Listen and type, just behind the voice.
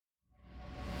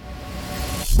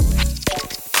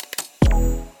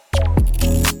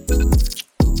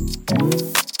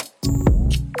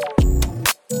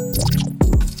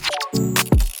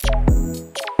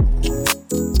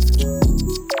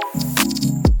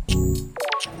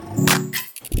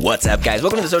What's up, guys?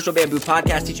 Welcome to the Social Bamboo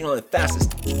Podcast, teaching one of the fastest,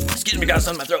 got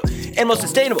something in my throat, and most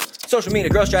sustainable social media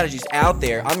growth strategies out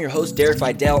there. I'm your host, Derek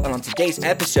Vidal, and on today's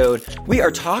episode, we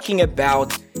are talking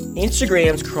about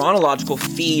Instagram's chronological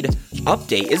feed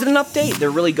update. Is it an update? They're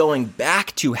really going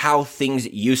back to how things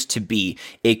used to be,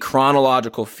 a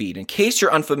chronological feed. In case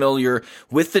you're unfamiliar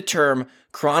with the term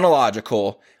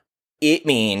chronological, it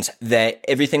means that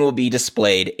everything will be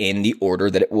displayed in the order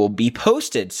that it will be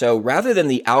posted. So rather than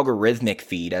the algorithmic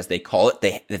feed, as they call it,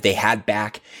 that they had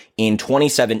back in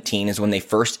 2017 is when they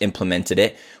first implemented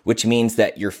it, which means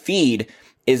that your feed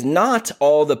is not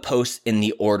all the posts in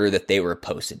the order that they were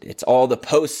posted. It's all the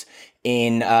posts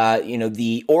in,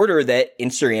 the order that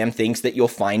Instagram thinks that you'll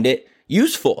find it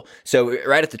useful. So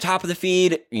right at the top of the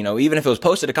feed, even if it was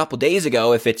posted a couple days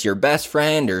ago, if it's your best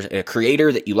friend or a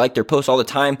creator that you like their posts all the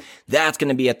time, that's going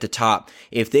to be at the top.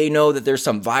 If they know that there's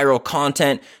some viral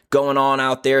content going on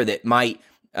out there that might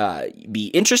be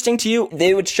interesting to you,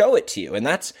 they would show it to you. And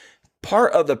that's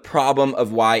part of the problem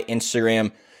of why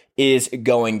Instagram is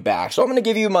going back. So I'm going to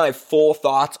give you my full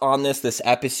thoughts on this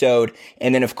episode.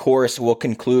 And then of course, we'll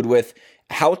conclude with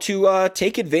how to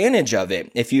take advantage of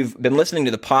it. If you've been listening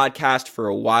to the podcast for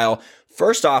a while,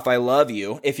 first off, I love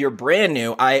you. If you're brand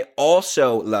new, I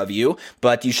also love you,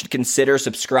 but you should consider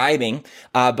subscribing.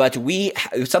 But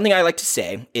something I like to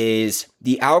say is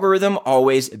the algorithm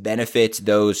always benefits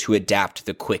those who adapt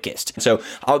the quickest. So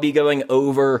I'll be going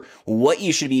over what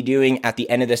you should be doing at the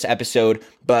end of this episode,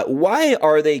 but why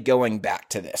are they going back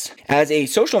to this? As a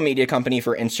social media company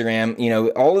for Instagram,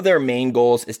 all of their main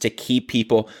goals is to keep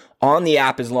people on the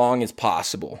app as long as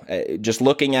possible. Just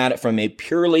looking at it from a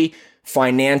purely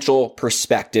financial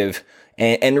perspective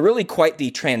and really quite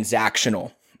the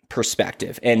transactional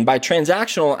perspective. And by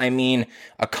transactional, I mean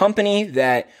a company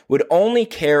that would only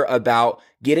care about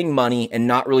getting money and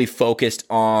not really focused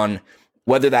on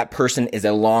whether that person is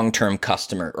a long-term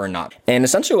customer or not. And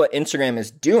essentially what Instagram is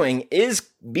doing is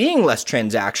being less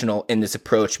transactional in this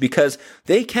approach because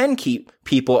they can keep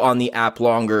people on the app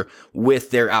longer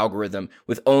with their algorithm,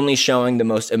 with only showing the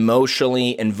most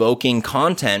emotionally invoking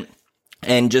content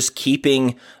and just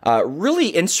keeping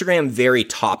really Instagram very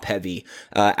top heavy.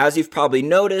 As you've probably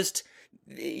noticed,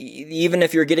 even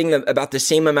if you're getting about the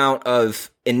same amount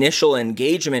of initial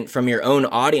engagement from your own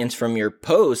audience from your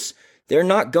posts, they're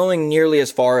not going nearly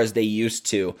as far as they used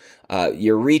to.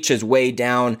 Your reach is way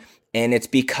down, and it's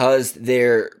because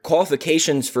their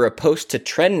qualifications for a post to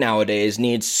trend nowadays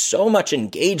need so much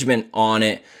engagement on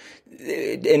it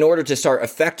in order to start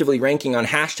effectively ranking on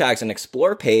hashtags and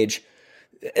explore page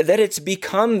that it's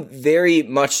become very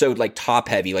much so like top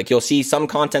heavy. Like you'll see some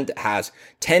content that has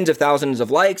tens of thousands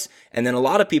of likes, and then a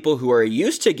lot of people who are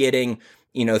used to getting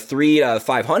 3 to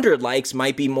 500 likes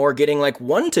might be more getting like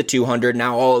 1 to 200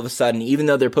 now all of a sudden, even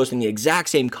though they're posting the exact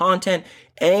same content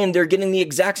and they're getting the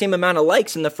exact same amount of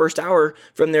likes in the first hour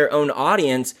from their own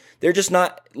audience. They're just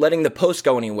not letting the post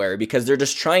go anywhere because they're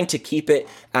just trying to keep it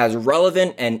as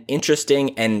relevant and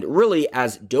interesting and really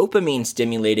as dopamine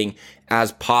stimulating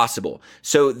as possible.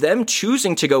 So them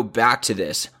choosing to go back to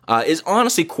this is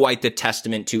honestly quite the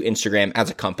testament to Instagram as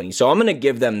a company. So I'm going to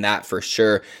give them that for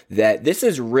sure, that this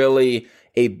is really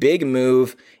a big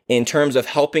move in terms of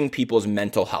helping people's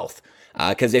mental health.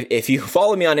 Because if you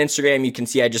follow me on Instagram, you can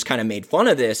see I just kind of made fun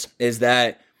of this, is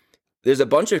that there's a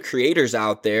bunch of creators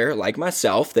out there like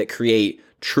myself that create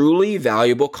truly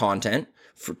valuable content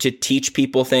to teach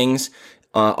people things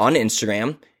on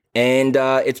Instagram. And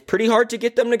it's pretty hard to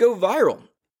get them to go viral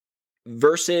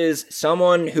versus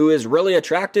someone who is really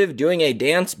attractive doing a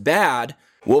dance bad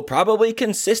will probably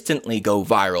consistently go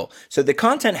viral. So the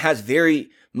content has very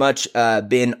much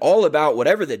been all about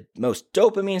whatever the most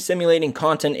dopamine stimulating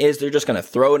content is. They're just going to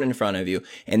throw it in front of you.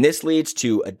 And this leads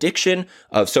to addiction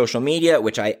of social media,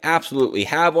 which I absolutely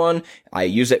have one. I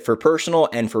use it for personal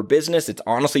and for business. It's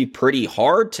honestly pretty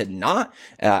hard to not.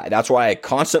 That's why I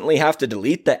constantly have to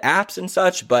delete the apps and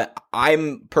such. But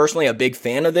I'm personally a big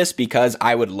fan of this because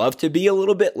I would love to be a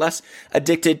little bit less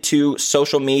addicted to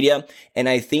social media. And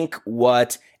I think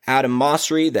what Adam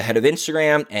Mosseri, the head of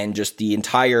Instagram, and just the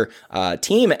entire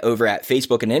team over at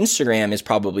Facebook and Instagram is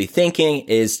probably thinking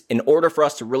is, in order for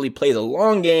us to really play the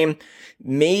long game,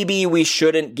 maybe we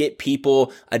shouldn't get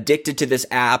people addicted to this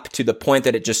app to the point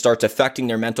that it just starts affecting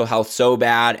their mental health so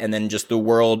bad, and then just the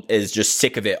world is just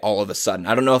sick of it all of a sudden.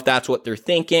 I don't know if that's what they're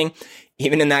thinking.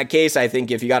 even in that case, I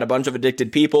think if you got a bunch of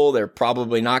addicted people, they're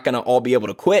probably not going to all be able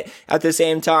to quit at the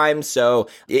same time. So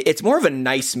it's more of a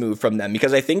nice move from them,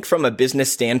 because I think from a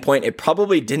business standpoint, it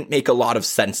probably didn't make a lot of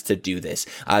sense to do this.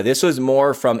 This was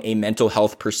more from a mental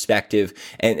health perspective.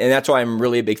 And that's why I'm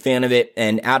really a big fan of it.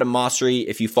 And Adam Mosseri,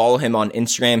 if you follow him on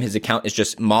Instagram, his account is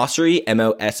just Mosseri,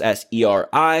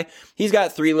 Mosseri. He's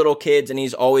got 3 little kids, and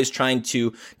he's always trying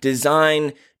to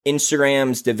design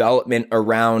Instagram's development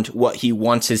around what he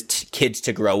wants his kids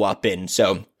to grow up in.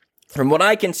 So from what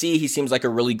I can see, he seems like a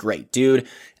really great dude.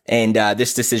 And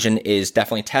this decision is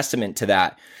definitely testament to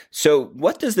that. So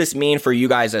what does this mean for you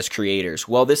guys as creators?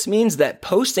 Well, this means that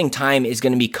posting time is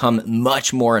going to become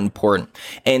much more important.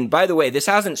 And by the way, this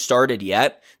hasn't started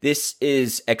yet. This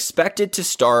is expected to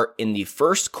start in the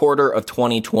first quarter of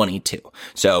 2022.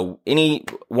 So any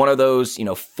one of those,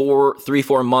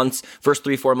 4 months, first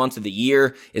 3-4 months of the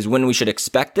year is when we should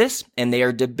expect this. And they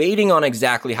are debating on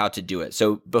exactly how to do it.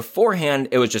 So beforehand,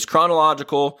 it was just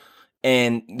chronological,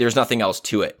 and there's nothing else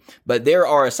to it. But there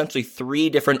are essentially 3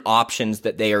 different options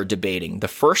that they are debating. The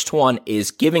first one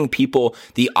is giving people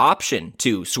the option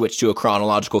to switch to a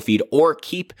chronological feed or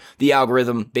keep the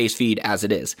algorithm-based feed as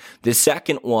it is. The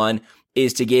second one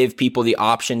is to give people the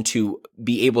option to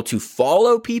be able to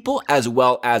follow people as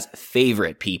well as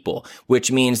favorite people, which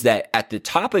means that at the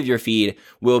top of your feed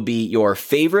will be your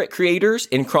favorite creators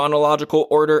in chronological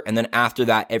order. And then after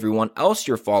that, everyone else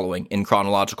you're following in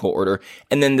chronological order.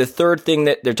 And then the third thing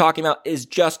that they're talking about is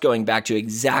just going back to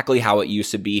exactly how it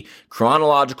used to be,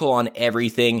 chronological on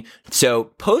everything. So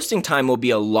posting time will be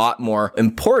a lot more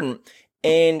important.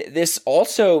 And this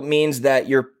also means that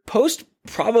your post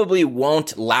probably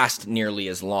won't last nearly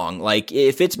as long. Like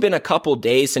if it's been a couple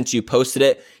days since you posted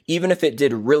it, even if it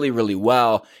did really, really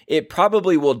well, it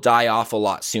probably will die off a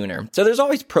lot sooner. So there's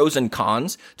always pros and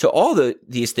cons to all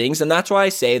these things. And that's why I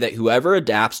say that whoever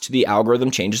adapts to the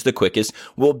algorithm changes the quickest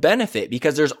will benefit,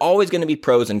 because there's always going to be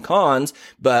pros and cons,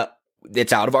 but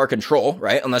it's out of our control,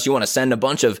 right? Unless you want to send a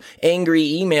bunch of angry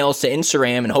emails to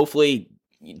Instagram and hopefully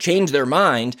change their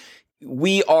mind.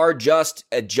 We are just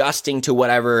adjusting to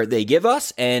whatever they give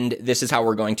us, and this is how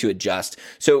we're going to adjust.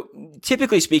 So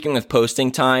typically speaking with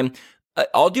posting time,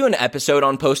 I'll do an episode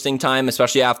on posting time,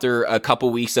 especially after a couple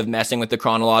weeks of messing with the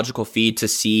chronological feed to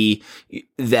see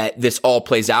that this all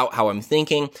plays out how I'm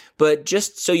thinking. But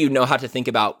just so you know how to think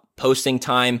about posting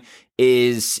time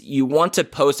is you want to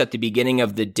post at the beginning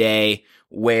of the day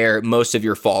where most of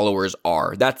your followers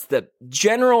are. That's the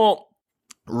general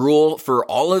rule for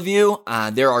all of you.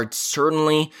 There are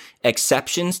certainly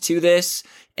exceptions to this.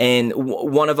 And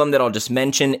one of them that I'll just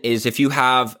mention is if you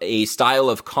have a style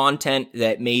of content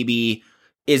that maybe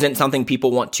isn't something people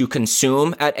want to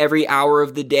consume at every hour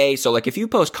of the day. So like if you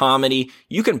post comedy,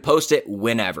 you can post it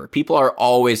whenever. People are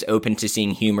always open to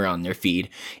seeing humor on their feed.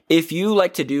 If you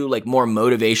like to do like more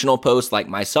motivational posts like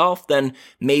myself, then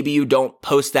maybe you don't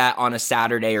post that on a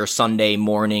Saturday or Sunday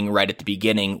morning right at the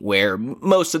beginning where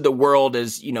most of the world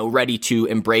is, ready to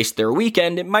embrace their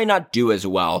weekend. It might not do as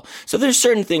well. So there's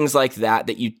certain things like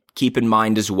that you keep in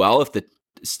mind as well. If the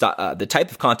type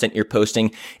of content you're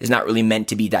posting is not really meant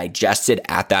to be digested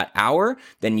at that hour,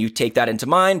 then you take that into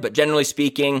mind. But generally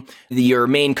speaking, your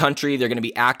main country, they're going to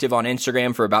be active on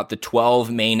Instagram for about the 12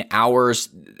 main hours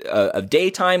of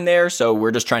daytime there. So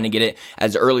we're just trying to get it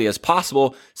as early as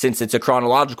possible since it's a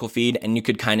chronological feed and you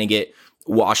could kind of get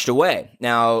washed away.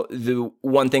 Now, the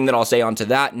one thing that I'll say onto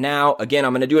that now, again,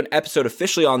 I'm going to do an episode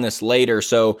officially on this later,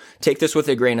 so take this with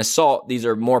a grain of salt. These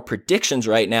are more predictions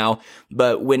right now,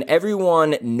 but when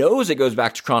everyone knows it goes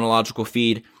back to chronological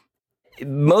feed,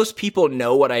 most people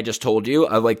know what I just told you.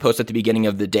 I post at the beginning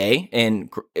of the day and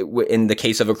in the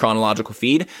case of a chronological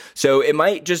feed. So it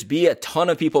might just be a ton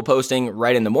of people posting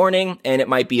right in the morning, and it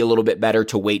might be a little bit better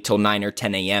to wait till 9 or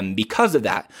 10 a.m. because of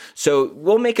that. So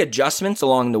we'll make adjustments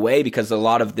along the way because a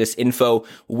lot of this info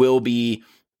will be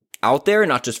out there,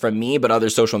 not just from me, but other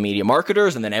social media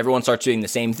marketers. And then everyone starts doing the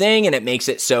same thing. And it makes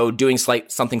it so doing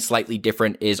something slightly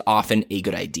different is often a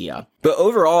good idea. But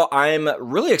overall, I'm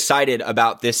really excited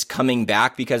about this coming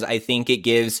back because I think it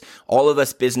gives all of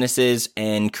us businesses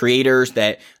and creators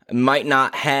that might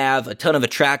not have a ton of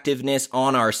attractiveness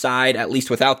on our side, at least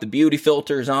without the beauty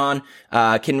filters on,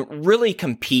 can really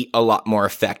compete a lot more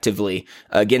effectively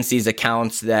against these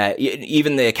accounts that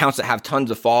even the accounts that have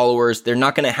tons of followers, they're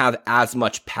not going to have as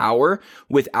much power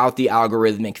without the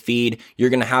algorithmic feed.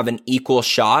 You're going to have an equal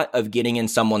shot of getting in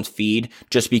someone's feed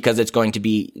just because it's going to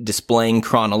be displaying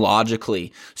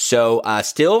chronologically. So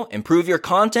still improve your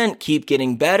content, keep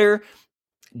getting better.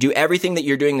 Do everything that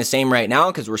you're doing the same right now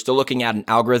because we're still looking at an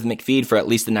algorithmic feed for at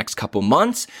least the next couple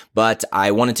months. But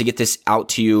I wanted to get this out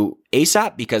to you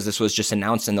ASAP because this was just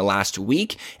announced in the last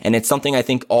week. And it's something I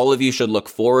think all of you should look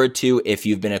forward to if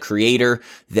you've been a creator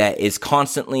that is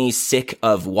constantly sick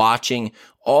of watching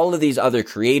all of these other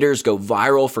creators go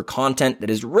viral for content that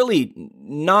is really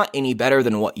not any better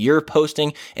than what you're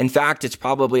posting. In fact, it's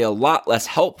probably a lot less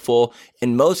helpful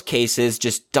in most cases,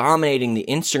 just dominating the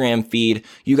Instagram feed.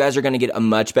 You guys are going to get a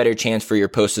much better chance for your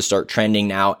posts to start trending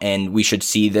now, and we should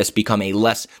see this become a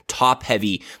less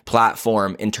top-heavy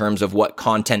platform in terms of what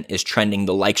content is trending.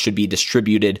 The likes should be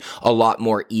distributed a lot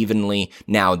more evenly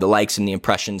now, the likes and the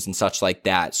impressions and such like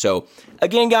that. So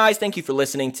again, guys, thank you for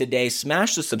listening today.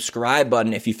 Smash the subscribe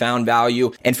button if you found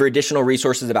value. And for additional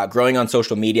resources about growing on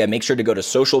social media, make sure to go to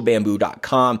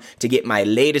socialbamboo.com to get my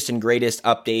latest and greatest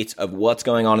updates of what's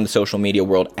going on in the social media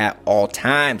world at all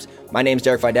times. My name is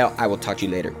Derek Vidal. I will talk to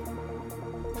you later.